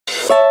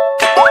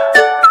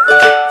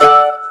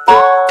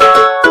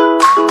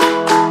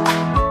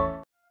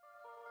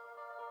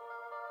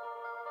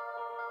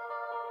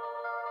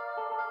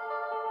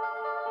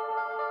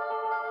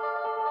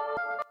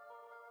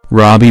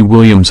Robbie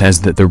Williams says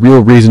that the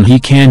real reason he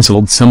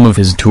cancelled some of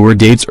his tour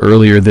dates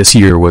earlier this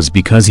year was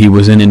because he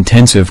was in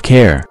intensive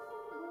care.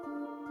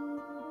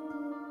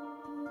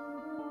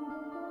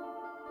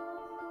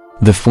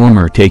 The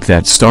former Take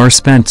That star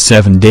spent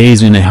 7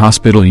 days in a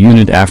hospital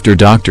unit after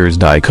doctors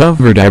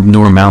discovered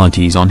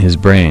abnormalities on his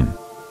brain.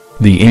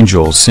 The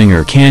Angels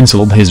singer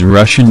cancelled his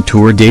Russian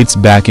tour dates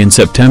back in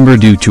September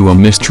due to a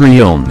mystery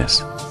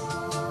illness.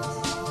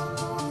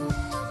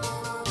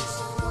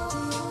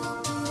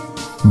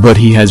 But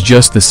he has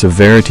just the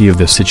severity of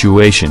the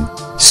situation,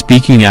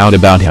 speaking out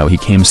about how he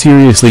came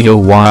seriously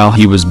ill while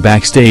he was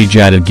backstage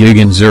at a gig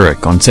in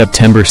Zurich on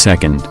September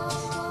 2nd.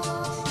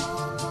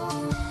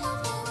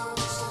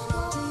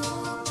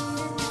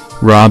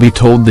 Robbie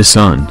told The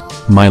Sun,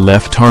 "My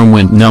left arm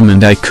went numb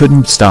and I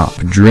couldn't stop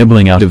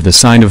dribbling out of the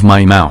side of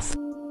my mouth.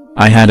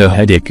 I had a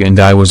headache and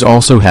I was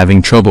also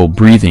having trouble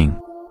breathing.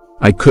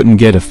 I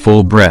couldn't get a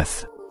full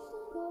breath."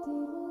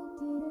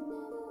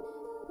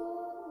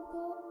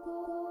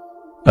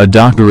 A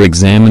doctor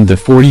examined the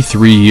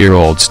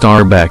 43-year-old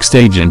star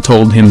backstage and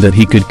told him that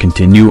he could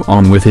continue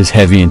on with his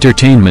heavy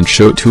entertainment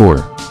show tour.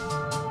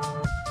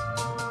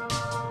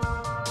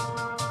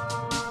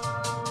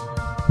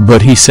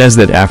 But he says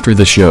that after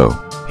the show,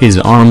 his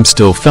arm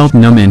still felt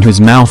numb and his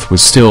mouth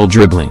was still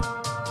dribbling.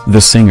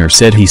 The singer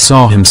said he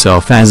saw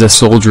himself as a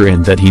soldier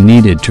and that he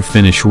needed to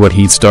finish what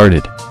he'd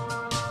started.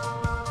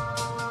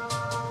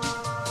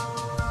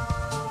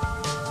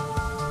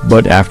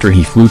 But after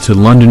he flew to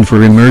London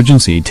for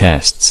emergency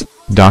tests,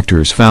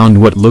 doctors found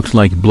what looked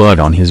like blood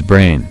on his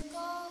brain.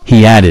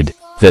 He added,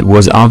 "That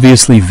was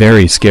obviously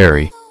very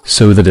scary,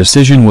 so the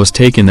decision was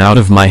taken out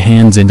of my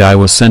hands and I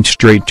was sent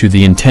straight to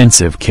the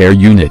intensive care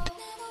unit."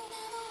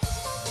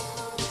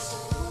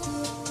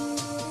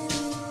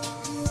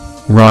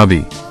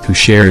 Robbie, who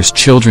shares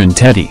children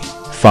Teddy,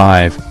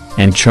 5,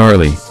 and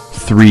Charlie,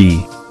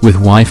 3,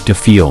 with wife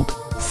DeField,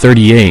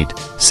 38,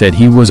 said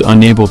he was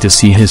unable to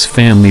see his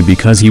family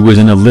because he was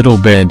in a little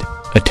bed,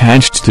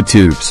 attached to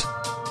tubes.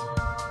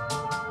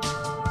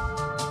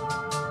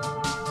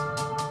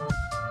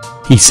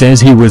 He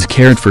says he was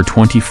cared for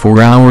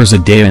 24 hours a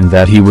day and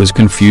that he was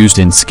confused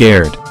and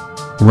scared.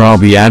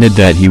 Robbie added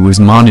that he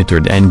was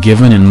monitored and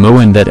given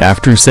VENMO and that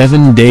after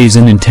 7 days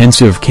in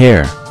intensive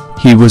care,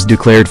 he was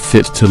declared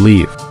fit to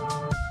leave.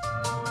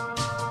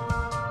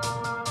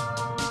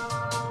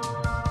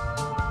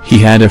 He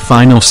had a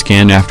final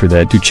scan after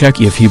that to check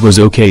if he was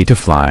okay to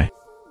fly.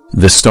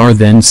 The star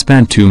then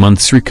spent 2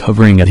 months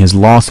recovering at his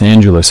Los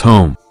Angeles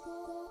home.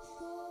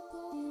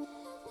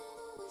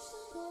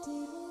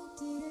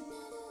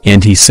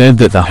 And he said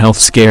that the health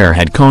scare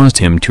had caused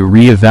him to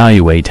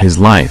re-evaluate his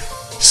life,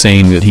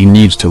 saying that he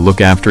needs to look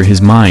after his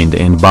mind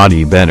and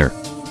body better.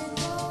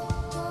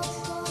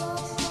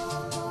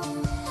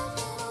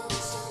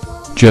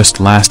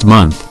 Just last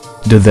month,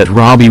 that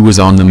Robbie was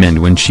on the mend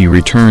when she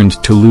returned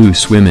to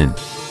Loose Women.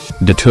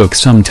 Took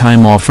some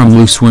time off from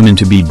Loose Women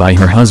to be by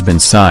her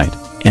husband's side,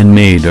 and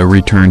made a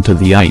return to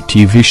the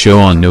ITV show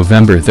on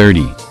November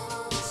 30.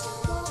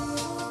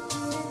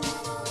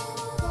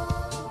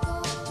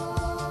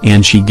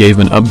 And she gave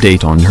an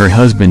update on her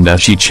husband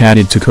as she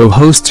chatted to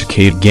co-hosts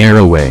Kate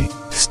Garraway,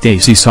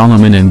 Stacey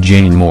Solomon and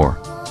Jane Moore.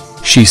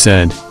 She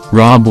said,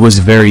 "Rob was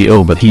very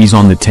ill but he's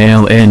on the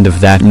tail end of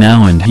that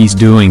now and he's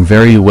doing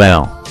very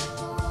well.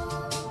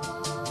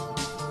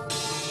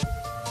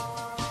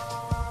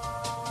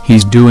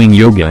 He's doing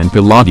yoga and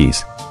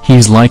Pilates,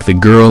 he's like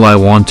the girl I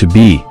want to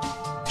be."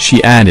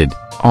 She added,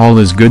 "All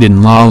is good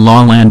in La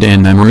La Land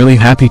and I'm really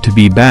happy to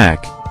be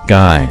back,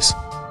 guys."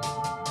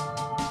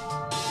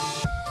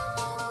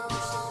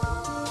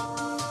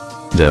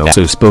 They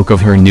also spoke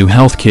of her new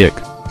health kick,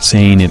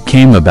 saying it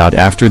came about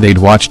after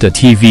they'd watched a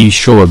TV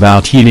show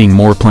about eating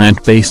more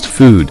plant-based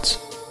foods.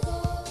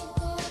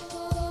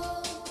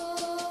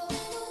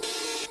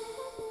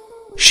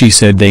 She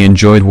said they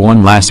enjoyed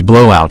one last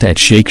blowout at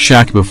Shake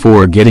Shack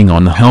before getting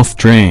on the health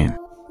train.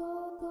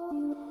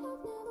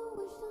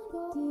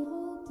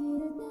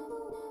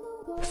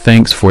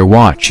 Thanks for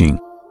watching.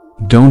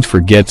 Don't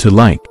forget to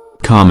like,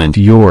 comment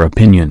your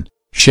opinion,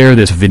 share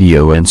this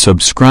video and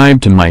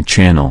subscribe to my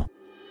channel.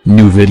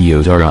 New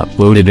videos are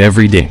uploaded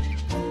every day.